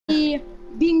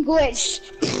being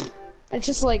glitched. It's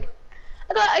just like,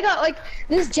 I got like,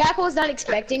 this jackal was not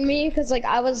expecting me, because like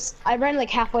I ran like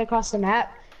halfway across the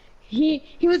map. He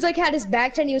was like had his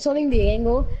back turned, he was holding the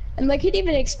angle, and like he didn't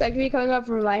even expect me coming up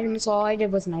from behind him, so all I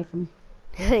did was knife him.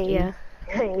 Yeah.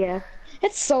 Yeah.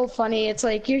 It's so funny, it's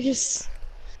like, you're just...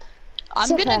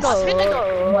 I'm gonna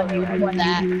go when you do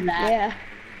that. Yeah.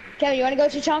 Kevin, you wanna go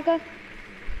to Chonka?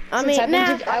 I mean,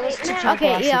 I was Tachanka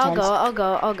okay, yeah, last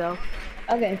I'll go.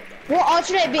 Okay. We'll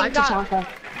alternate being Tachanka.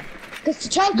 Because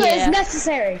Tachanka is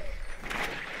necessary.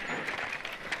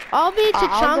 I'll be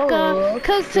Tachanka,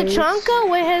 cause Tachanka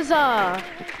with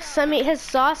his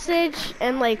sausage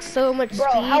and like so much speed,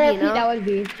 how you know? that would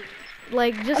be.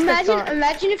 Like just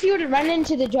imagine if you were to run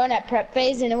into the drone at prep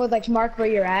phase and it would like mark where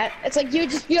you're at. It's like you would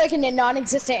just be like in a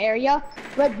non-existent area.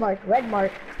 Red mark.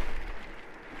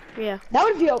 Yeah. That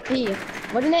would be OP,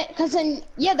 wouldn't it? Cause then,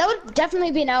 yeah, that would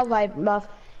definitely be an ally buff.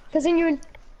 Cause then you would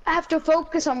have to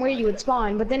focus on where you would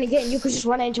spawn, but then again, you could just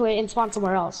run into it and spawn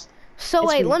somewhere else. So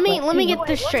wait, let me get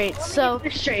this straight. So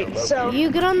you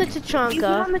get on the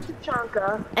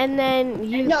Tachanka, and then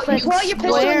you you pull out your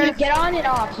pistol and you get on and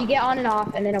off. You get on and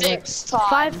off, and then it works.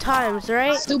 5 times,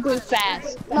 right? Super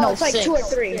fast. No, it's like 2 or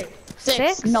 3.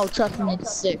 6? No, trust me,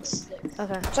 it's 6.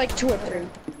 Okay. It's like 2 or 3.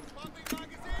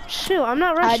 Shoot, I'm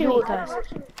not rushing you guys.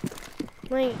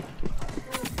 Wait.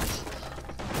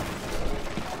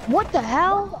 What the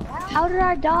hell? How did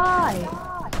I die?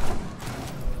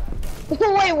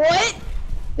 Wait, what?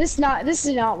 This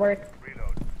did not work.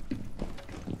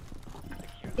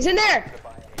 He's in there.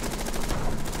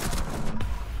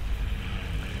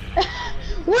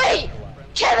 Wait,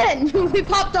 Kevin, we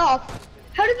popped off.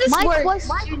 How did this work?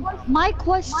 My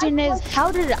question is, how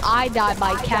did I die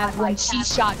by Cav when she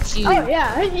shot you? Oh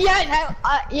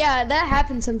yeah, that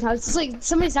happens sometimes. It's like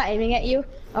somebody's not aiming at you.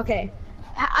 Okay.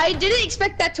 I didn't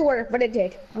expect that to work, but it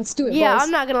did. Let's do it, Yeah, boys.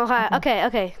 I'm not gonna lie.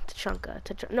 Okay.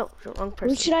 Tachanka. No, wrong person.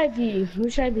 Who should I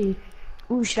be?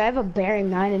 Ooh, should I have a bearing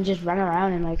 9 and just run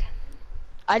around and like...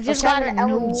 I just got an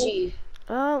LMG.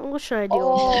 What should I do?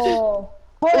 Oh,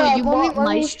 you bought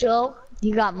Maestro?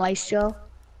 You got Maestro?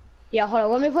 Yeah, hold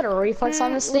on. Let me put a reflex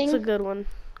on this thing. What's a good one?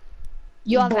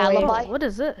 You have Alibi? What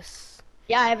is this?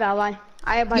 Yeah, I have Ally.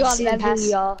 I have you season pass.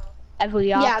 Yeah,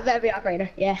 I have every operator.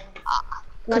 Yeah.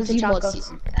 Because you bought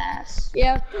season pass.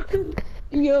 Yeah.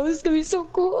 Yo, this is gonna be so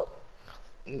cool.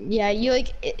 Yeah, you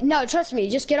like no, trust me.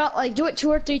 Just get off. Like, do it 2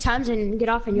 or 3 times and get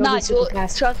off, and you'll be super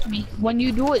fast. Trust me. When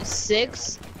you do it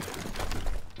 6,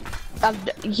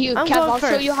 Kev, I'll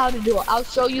show you how to do it. I'll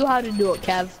show you how to do it,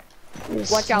 Kev.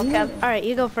 Watch out, Kev. All right,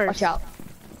 you go first. Watch out.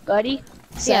 Ready?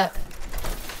 Set.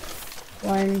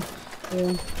 1,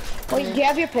 2. Wait, do you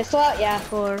have your pistol out? Yeah.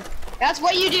 4. That's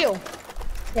what you do.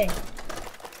 Okay.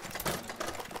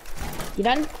 You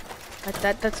done?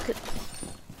 That's good.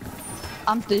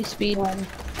 I'm 3 speed. 1.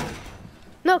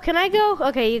 No, can I go?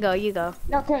 Okay, you go.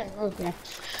 No, okay.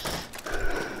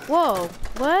 Whoa,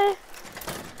 what?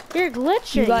 You're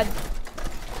glitching.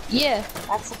 Yeah,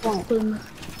 that's the point.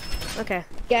 Okay.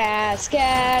 Gas.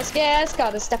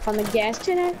 Gotta step on the gas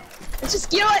tonight. Let's just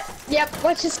give it. Yep,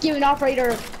 let's just give an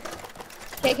operator.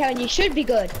 Okay, Kevin, you should be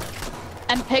good.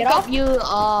 And pick up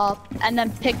and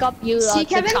then pick up you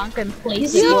Tachanka and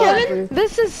place it. Kevin?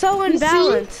 This is so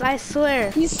unbalanced, I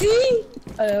swear. You see?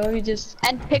 Let me just...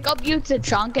 And pick up you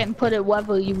Tachanka and put it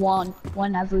wherever you want,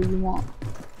 whenever you want.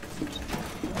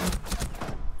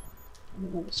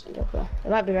 They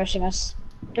might be rushing us.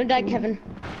 Don't die, Kevin.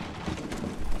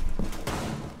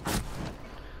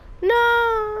 No!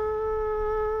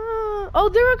 Oh,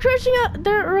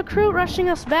 they're recruit rushing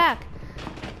us back.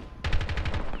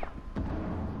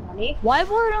 Why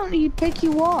won't he pick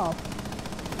you up?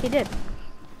 He did.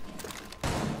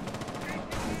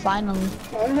 Finally.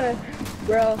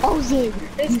 Bro. Oh, Zig.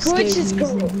 This glitch is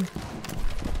cool.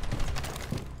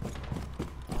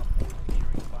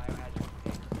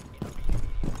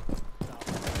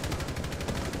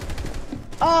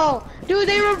 Oh, dude,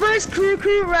 they reverse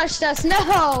recruit rushed us.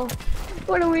 No.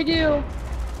 What do we do?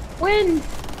 Win.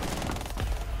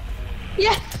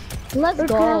 Yeah. Let's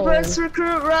go. Reverse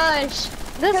recruit rush.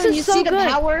 This is you so see good. The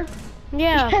power?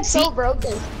 Yeah. It's so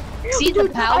broken. See the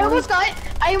power?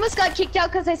 I almost got kicked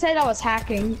out because I said I was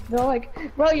hacking. They're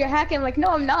like, bro, you're hacking. I'm like, no,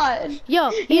 I'm not.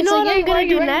 Yo, you know what I'm gonna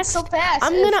do next? So fast.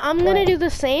 I'm gonna do the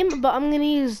same, but I'm gonna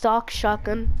use Doc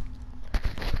shotgun.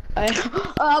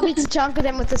 I'll be Tachanka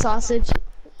them with the sausage.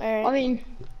 Alright. I mean,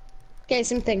 okay,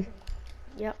 same thing.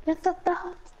 Yep.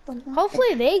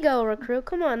 Hopefully they go recruit.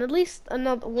 Come on, at least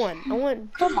another one. I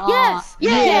want. Come on. Yes.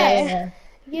 Yeah.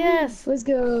 Yes. Let's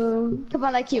go. Come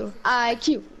on, IQ. Yes.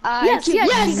 She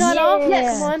got off.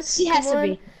 Yes. Come on. She has to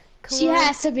be. She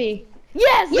has to be.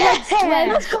 Yes, Yeah,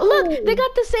 let's go. Look, they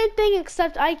got the same thing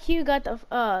except IQ got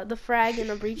the frag and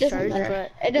a breach charge,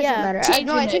 but It doesn't matter.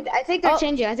 I think they're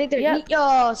changing. I think they're. Yep.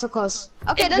 Oh, so close.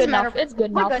 Okay, it doesn't matter. It's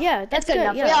good We're enough. good. Yeah, that's good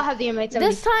enough. yeah. We all have the M870.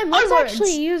 This time, let's Onwards.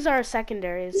 actually use our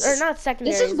secondaries, or not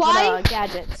secondaries, This is why- but,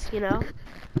 gadgets. You know.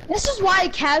 This is why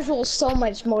casual is so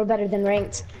much more better than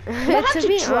ranked. You don't have To to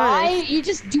be try. honest. You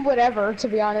just do whatever. To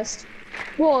be honest.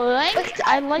 Well,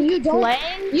 I like you don't.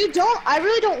 playing. You don't. I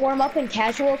really don't warm up in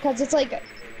casual because it's like,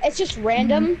 it's just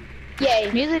random. Yay.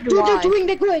 Neither do Dude, they're I. doing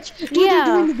the glitch. Dude, Yeah.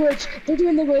 they're doing the glitch. They're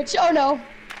doing the glitch. Oh no.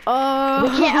 Oh. We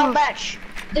can't outmatch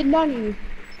the none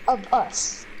of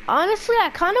us. Honestly, I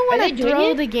kind of want they to doing throw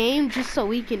it? the game just so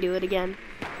we can do it again.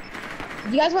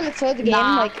 You guys want to throw the game?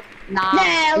 Nah. Like,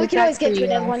 Nah, we can always get to it.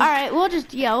 another one. All right, we'll just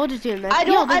do it then. I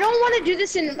don't want to do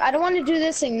this in. I don't want to do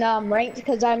this in ranked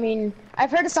because I mean I've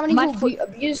heard of somebody who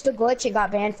abused the glitch and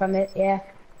got banned from it. Yeah.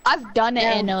 I've done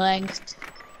it in ranked.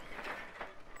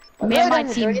 Me and my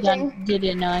team did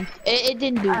it in ranked. It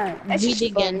didn't do. It's We just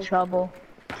did get in fun. trouble.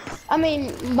 I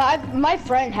mean, my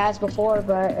friend has before,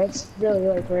 but it's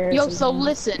really rare. Yo, so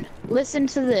listen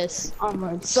to this.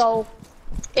 Onwards. So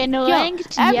in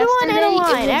ranked everyone in a yesterday, line. it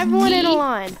was Everyone in a me-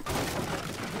 line.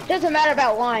 Doesn't matter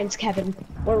about lines, Kevin.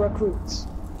 We're recruits.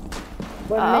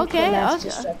 We're meant for Okay, mass okay.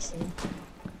 destruction.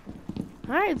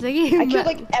 All right, Ziggy. I killed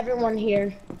like everyone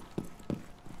here.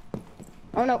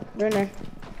 Oh no, they're in there.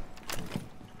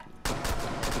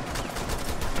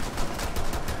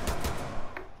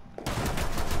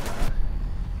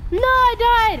 No, I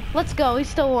died. Let's go. We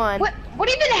still won. What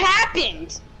even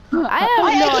happened? I have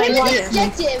I no came to the idea.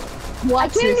 objective.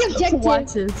 Watch I came to the this. objective.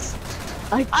 Watch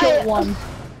this. I killed one.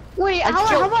 Wait, I how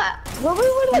killed- about? What were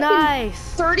we like Nice.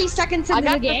 30 seconds into I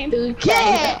got the game? 3K.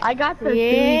 Yeah. I got the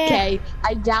Yeah. 3K.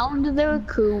 I downed the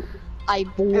recruit. I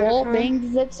wall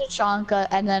banged the Tachanka,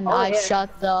 and then I yeah.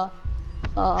 shot the.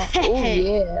 Oh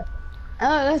yeah.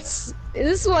 Oh, this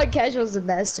is why casual's the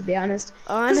best, to be honest.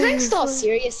 Cause rank's all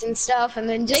serious and stuff, and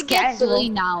then just It gets casual.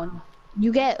 renowned.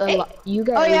 You get a lot. You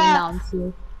get Oh, yeah. renowned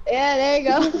too. Yeah, there you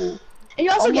go. And you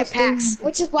also Almost get packs,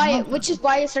 which is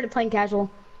why I started playing casual.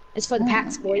 It's for the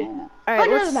packs, boy. All Oh, right,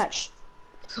 another let's match.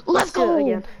 Let's do it go.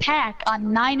 again. Pack on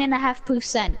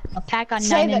 9.5%. A pack on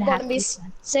Save it, Golden Beast.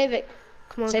 9.5%. Save it.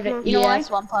 come on. Save Come it. on. You know why? Yes,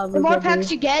 one probably The more will packs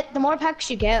do. you get,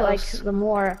 like Close. the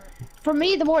more. For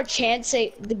me, the more chance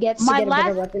it gets to My get a better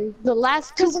last, weapon. the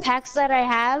last 2 packs that I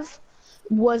have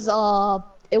was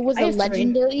it was I a have 3.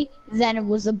 legendary, then it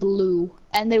was a blue,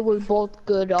 and they were both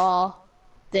good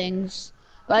things.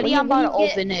 Ready? I'm about to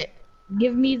open it.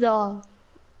 Give me the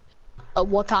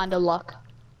Wakanda luck.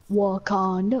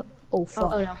 Wakanda. Oh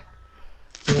fuck. Oh no.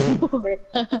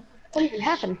 What even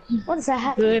happened? What does that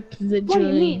happen? Rip the What do you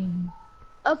dream. mean?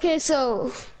 Okay,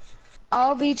 so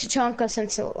I'll be Tachanka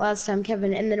since the last time,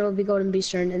 Kevin, and then it will be Golden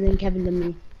Beast turn, and then Kevin to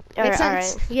me. All Makes right,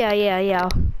 sense? Yeah.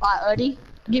 Alright, ready?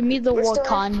 Give me the We're still-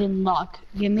 Wakandan luck.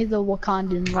 Give me the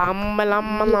Wakandan luck.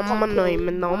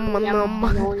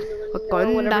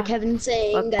 Whatever Kevin's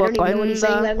saying, I don't even know what he's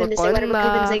saying, but I'm gonna say whatever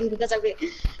Kevin's saying because I'm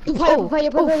Oh,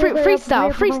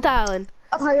 freestyling.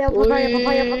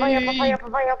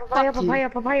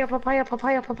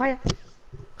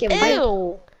 Okay,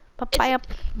 Ew! Papaya.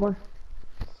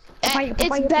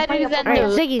 It's better than All right,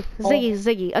 the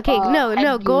Ziggy. Okay, no,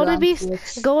 and Golden you Beast.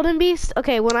 Lance. Golden Beast.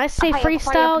 Okay, when I say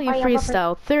freestyle, you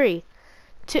freestyle. 3,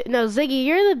 2. No, Ziggy,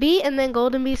 you're the beat, and then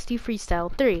Golden Beast, you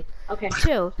freestyle. 3, okay.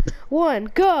 2, 1,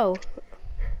 go.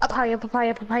 Papaya. The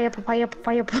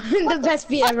best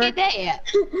beat ever. Look at that.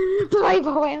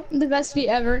 Papaya. The best beat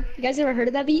ever. You guys ever heard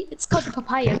of that beat? It's called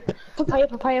papaya.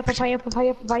 Papaya.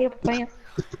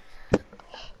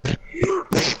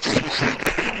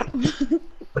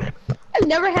 I've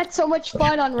never had so much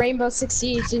fun on Rainbow Six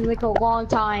Siege in like a long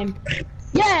time.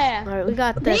 Yeah. All right, we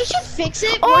got They this. should fix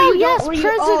it. Oh, where you yes, don't- where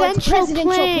you- it's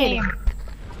presidential plane.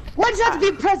 Why does that have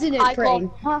to be president I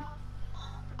plane? call-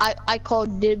 I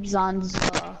called dibs on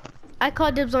I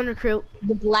call dibs on recruit.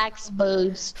 the Black's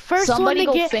birds. First Somebody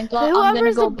one to go get. Finka, I'm gonna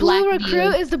Whoever's go the blue Blackbeard.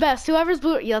 recruit is the best. Whoever's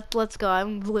blue. Yep, let's go.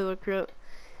 I'm blue recruit.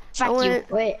 Fuck you.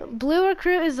 Wait. Blue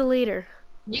recruit is the leader.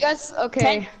 You guys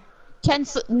okay?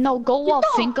 No, go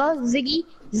Finka,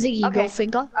 Ziggy, go Okay.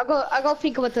 Finka. I'll go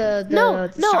peek with the No.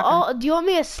 shotgun. Do you want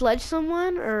me to sledge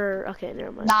someone or? Okay,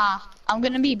 never mind. Nah, I'm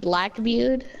gonna be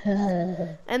Blackbeard.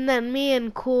 And then me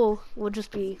and Cool will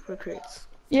just be recruits.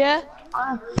 Yeah.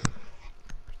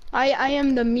 I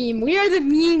am the meme. We are the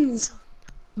memes.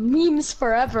 Memes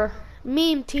forever.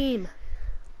 Meme team.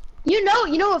 You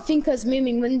know what Finka's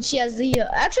memeing when she has the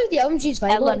actually the LMG's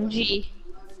viable. LMG.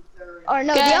 Or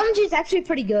no, Okay. the LMG is actually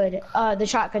pretty good. The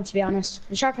shotgun, to be honest,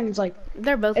 the shotgun's like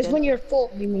They're both it's good. when you're full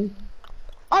memeing.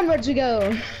 Onwards we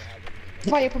go.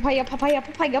 Papaya, papaya, papaya,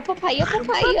 papaya, papaya,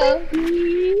 papaya.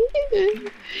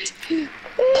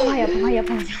 Papaya, papaya,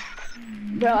 papaya.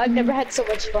 Bro, I've never had so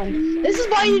much fun. This is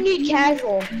why you need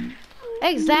casual.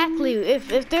 Exactly.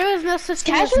 If there was no such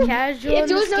thing as casual, if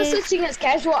there was no game, such thing as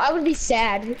casual, I would be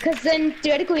sad. Because then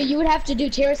theoretically you would have to do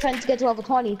terrorist hunt to get to level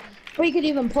 20, or you could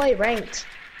even play ranked.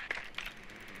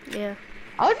 yeah.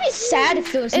 I would be sad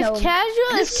if there was no.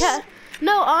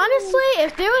 No, honestly,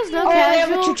 if there was no They have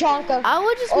a casual, Tachanka. I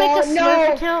would just make a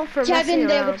Smurf account for Kevin, messing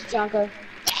they have a around. Tachanka.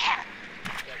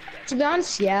 To be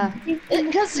honest, yeah.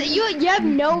 Because you have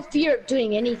no fear of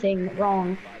doing anything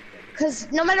wrong.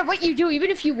 Because no matter what you do, even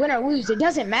if you win or lose, it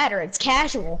doesn't matter. It's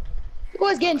casual. You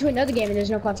always get into another game and there's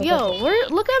no consequences. Yo,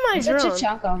 look at my There's drone. a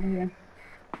Tachanka over here.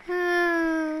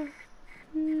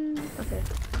 Okay.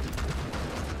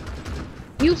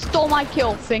 You stole my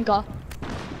kill, Finka.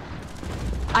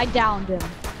 I downed him.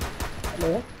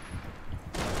 Hello?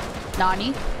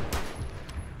 Nani?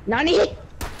 Nani?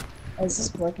 Oh, is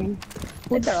this working?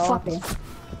 What the fuck?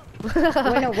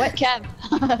 Wait, no, what? Kev.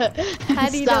 How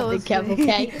do you Stop know it, it's Kev, me?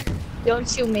 okay? Don't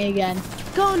shoot me again.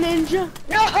 Go, ninja.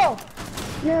 No!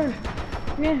 No.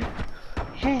 No.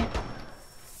 Hey.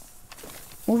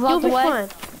 Move You'll out the be way. fine.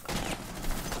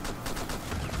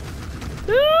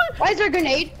 Why is there a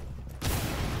grenade?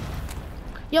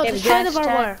 Yo, Yeah, destroy the hashtag. barbed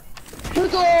wire.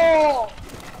 Go!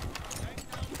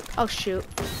 Oh shoot.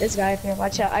 This guy up here,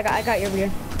 watch out. I got your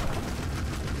rear.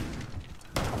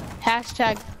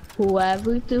 Hashtag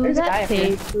whoever threw There's a guy that up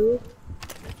here. paper.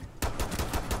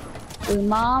 The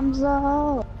mom's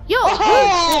up. Yo,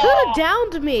 Oh! who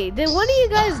downed me? Did one of you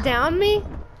guys down me?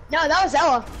 No, that was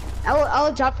Ella.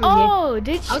 Ella dropped from here. Oh,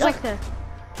 did she? I was like- okay.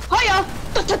 Hiya!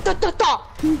 Da, da, da, da, da.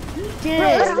 Bro, this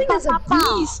Damn. thing is a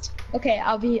beast. Okay,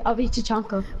 I'll be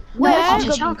Tachanka. Wait, I'll I'll be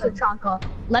Tachanka.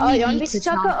 Let Oh, me you want be to be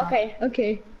Tachanka? Tachanka. Okay,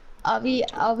 okay. I'll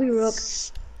be Rook.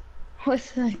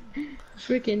 What's that?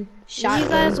 Freaking shot. You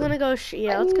guys want to go?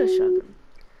 Yeah, let's go shotgun.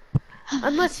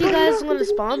 Unless you guys want to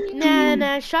spawn.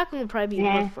 Nah, shotgun would probably be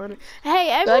more fun. Hey,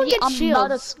 everyone Buddy, get I'm about to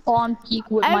shields. spawn peek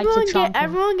with my Tachanka.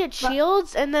 Everyone get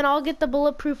shields, and then I'll get the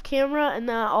bulletproof camera, and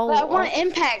then But I want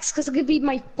impacts because it could be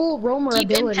my full roamer Keep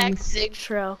ability. impact, Zig.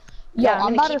 True. Yeah, I'm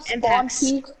I'm about gonna to keep spawn impacts.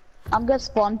 peek. I'm gonna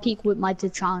spawn peek with my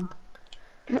Tachanka.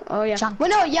 Oh yeah. Chunk. Well,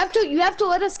 no, you have to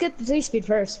let us get the 3-speed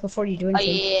first before you do Oh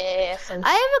anything. yeah.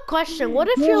 I have a question. What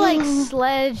if you're like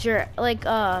sledge or like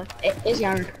It is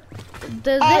yarn.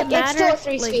 Does it matter? It's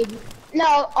still a 3-speed.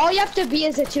 No, all you have to be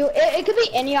is a 2. It could be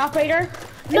any operator.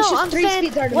 No, It's just I'm 3 saying,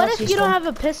 speeds are the what most if you don't useful.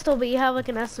 have a pistol, but you have like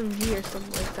an SMG or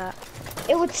something like that?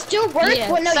 It would still work.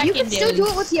 Yeah, Well, no, you can still do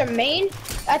secondaries. it with your main.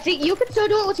 I think you can still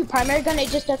do it with your primary gun. It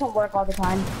just doesn't work all the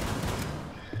time.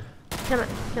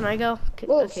 Can I go?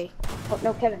 Move. Okay. Oh,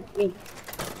 no, Kevin, me.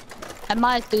 Am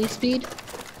I at 3-speed?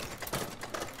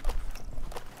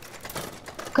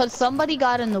 Cause somebody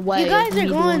got in the way. You guys of are me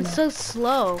going doing that. so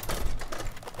slow.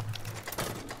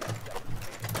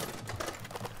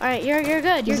 All right, you're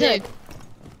good. You're Zig, good.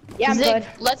 Yeah, I'm Zig, good.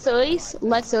 let's release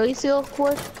real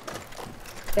quick.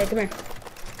 Okay, come here.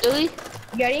 3, You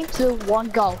ready? 2, 1,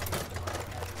 go.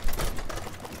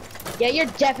 Yeah, you're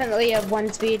definitely at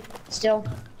 1 speed still.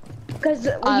 Because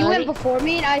when you went Alrighty. before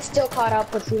me, and I still caught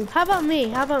up with you. How about me?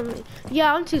 How about me?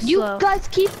 Yeah, I'm too You slow. guys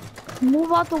keep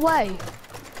move out the way.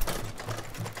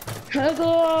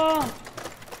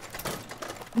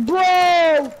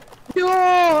 Bro! No!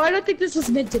 I don't think this was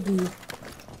meant to be.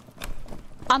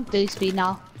 I'm 3-speed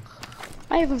now.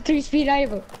 I have a 3-speed, I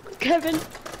have a... Kevin.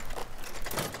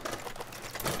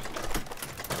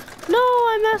 No,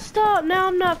 I messed up. Now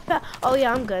I'm not fast. Oh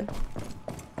yeah, I'm good.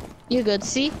 You're good.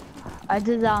 See, I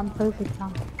did that on perfect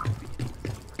time.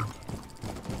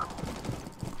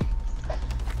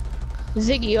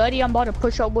 Ziggy, you ready? I'm about to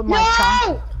push up with my chunk.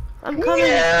 No! I'm coming.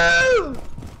 No!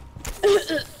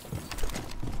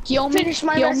 Kill me. Finish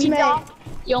my Kill me, resume. Doc.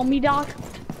 Kill me, Doc.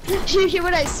 You hear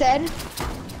what I said?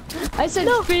 I said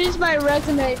finish my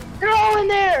resume. They're all in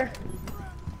there.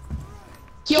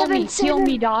 Kill Kevin, me. say Kill that.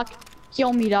 me, Doc.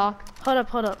 Kill me, Doc. Hold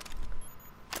up.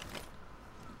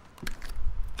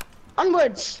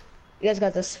 Onwards. You guys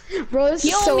got this. Bro, this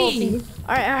Kill is so me. OP.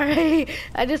 All right.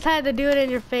 I just had to do it in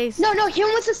your face. No, him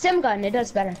with the stem gun. It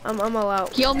does better. I'm all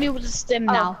out. Kill me with the stem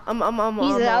now. I'm He's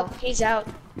all out. He's out.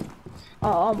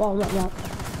 Oh,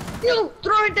 no,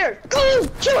 throw it there. Go,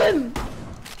 kill him.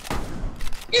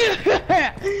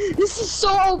 Yeah. This is so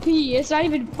OP. It's not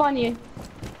even funny.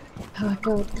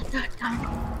 Go.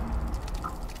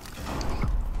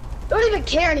 Don't even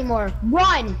care anymore.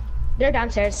 Run. They're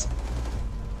downstairs.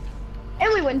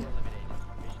 And we win.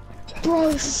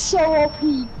 Bro, this is so OP.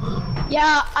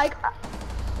 Yeah,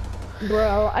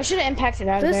 Bro, I should have impacted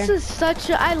out of This there. is such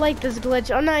a. I like this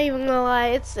glitch. I'm not even gonna lie.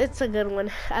 It's a good one.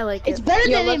 I like It's it. better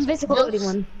Yo, than the let's- invisibility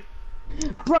one.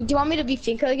 Bro, do you want me to be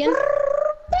Finka again?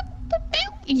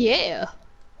 Yeah.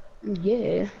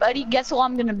 Yeah. Buddy, guess who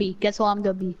I'm gonna be? Guess who I'm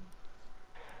gonna be?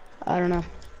 I don't know.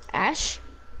 Ash?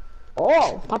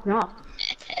 Oh, popping off.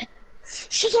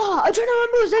 Shut up! I'm trying to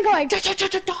remember his name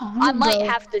going. I might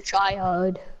have to try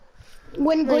hard.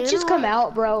 When No, you glitches know come what?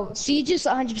 out, bro, Siege is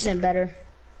 100% better.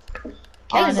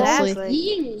 Honestly.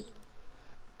 Exactly.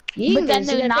 But then Yingers,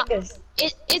 they're you not. gotta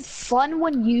think It's fun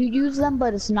when you use them,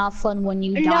 but it's not fun when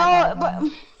you of- die. No,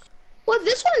 but well,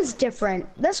 this one's different.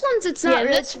 This one's it's not. Yeah,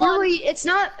 really, this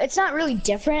one- it's not really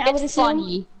different. I would It's assume.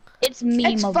 funny. It's It's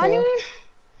memeable. funny.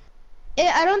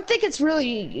 I don't think it's really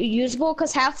usable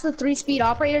because half the 3-speed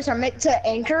operators are meant to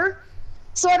anchor.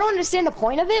 So I don't understand the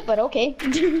point of it, but okay.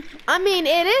 I mean,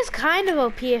 it is kind of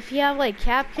OP if you have like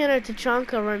Capcan or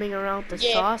Tachanka running around the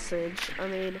Yeah. sausage. I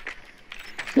mean,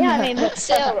 Yeah, I mean, but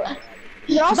still.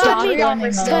 They're also But I mean, 3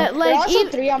 armor still. but, like, They're also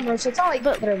even- 3 armor, so it's not like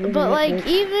they're really but like good.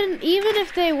 even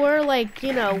if they were like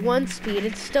 1 speed,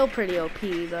 it's still pretty OP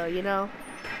though.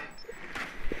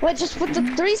 What, just with the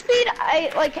 3-speed?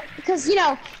 I like, because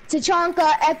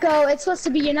Tachanka, Echo, it's supposed to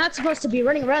be, you're not supposed to be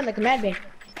running around the command bank.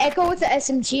 Echo with the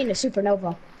SMG and a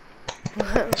supernova.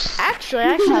 Actually,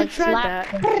 I should have tried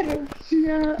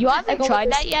that. You haven't Echo tried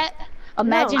with that yet?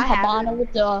 Imagine I haven't. Habana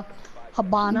with the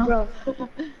Habana. Bro.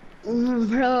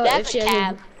 Bro, That's if you-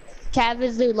 Cav. Cav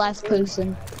is the last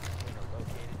person.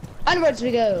 Onwards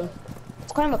we go.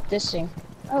 Let's climb up this thing.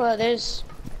 Oh, well, there's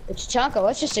Tachanka.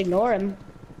 Let's just ignore him.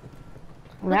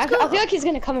 I go. feel like he's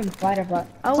gonna come and fight our butt.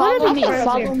 I want Follow to me, be friends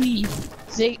follow here. me.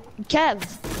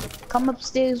 Kev, come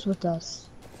upstairs with us.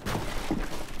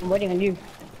 I'm waiting on you.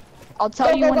 I'll tell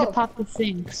Go, you go, when go. to pop the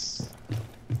things.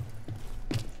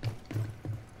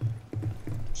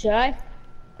 Should I?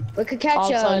 We could catch I'll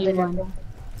tell you the when.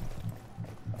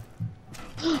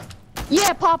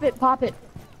 Yeah, pop it, pop it.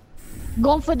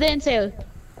 Going for the intel. They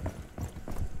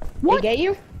What? get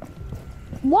you?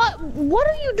 What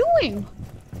are you doing?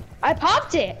 I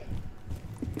popped it.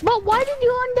 But why did you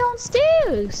run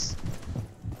downstairs?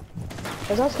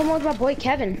 Cause I was coming with my boy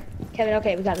Kevin. Kevin,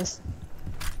 okay, we got this.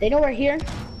 They know we're here.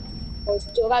 We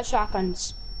still got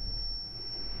shotguns.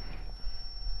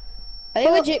 Are they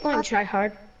Well, legit going to try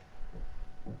hard?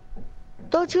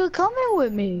 Thought you were coming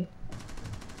with me.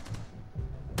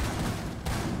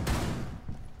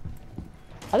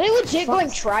 Are they legit going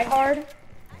try hard?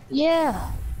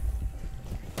 Yeah.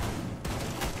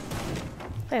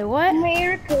 Wait, what?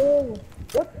 Miracle.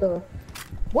 What the?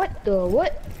 What the?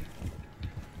 What?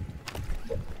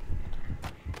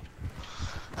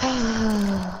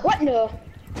 What no?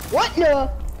 What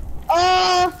no?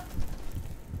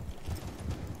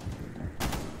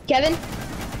 Kevin?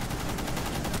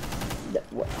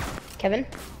 What? Kevin?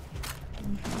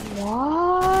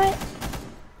 What?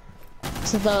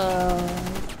 To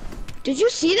the... Did you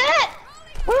see that?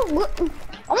 What?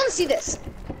 I want to see this.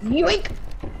 Yoink.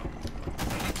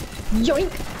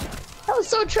 Yoink. That was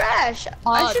so trash.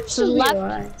 I should to still the be left,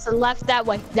 alive. to the left, that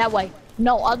way, that way.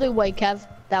 No, other way, Kev,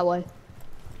 that way.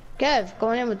 Kev,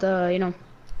 going in with the,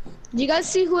 Do you guys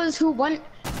see who won?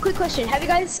 Quick question. Have you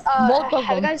guys, Both of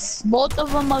have you them. guys... Both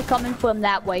of them are coming from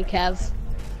that way, Kev.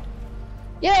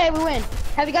 Yeah, we win.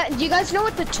 Do you guys know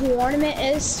what the tournament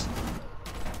is?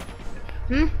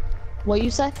 Hmm? What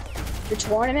you say? The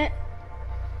tournament?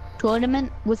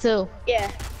 Tournament with who?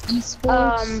 Yeah.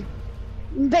 Esports?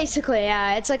 Basically,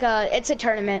 yeah. It's a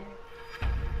tournament.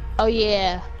 Oh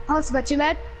yeah. Oh, it's about too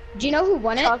bad. Do you know who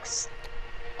won it? Tux.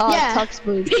 Yeah.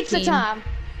 Tuxbury Pizza team. time.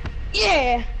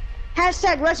 Yeah.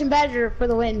 Hashtag Russian Badger for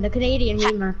the win. The Canadian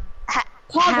memer. How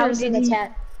Poggers in the did he-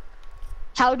 chat.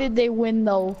 How did they win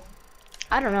though?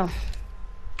 I don't know.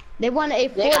 They won a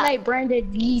They got- Fortnite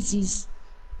branded Yeezys.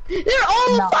 They're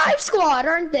all No. 5 squad,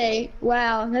 aren't they?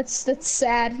 Wow, that's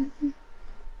sad.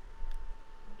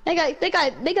 They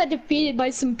got defeated by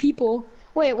some people.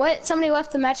 Wait, what? Somebody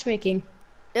left the matchmaking.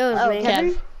 It was Oh, me.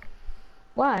 Kevin? Kev.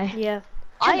 Why? Yeah.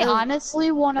 I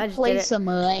honestly want I to just play did it. some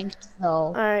ranked though.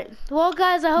 Alright. Well,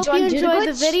 guys, I hope Do you you wanna do the enjoyed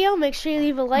the glitch? video. Make sure you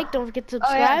leave a like. Don't forget to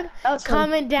Oh, yeah. subscribe. That was fun.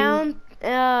 Comment down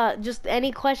just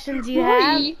any questions you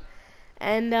have.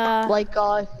 And, Like,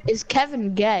 is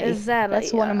Kevin gay? Is that,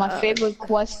 That's one of my favorite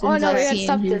questions Oh no, I've we gotta seen.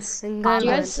 stop in this. and Do good you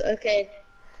luck. guys? Okay.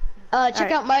 Check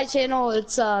Alright. out my channel.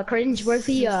 It's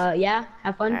cringeworthy. Yeah,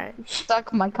 have fun. Alright.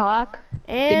 Stuck my cock.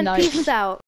 And night. peace out.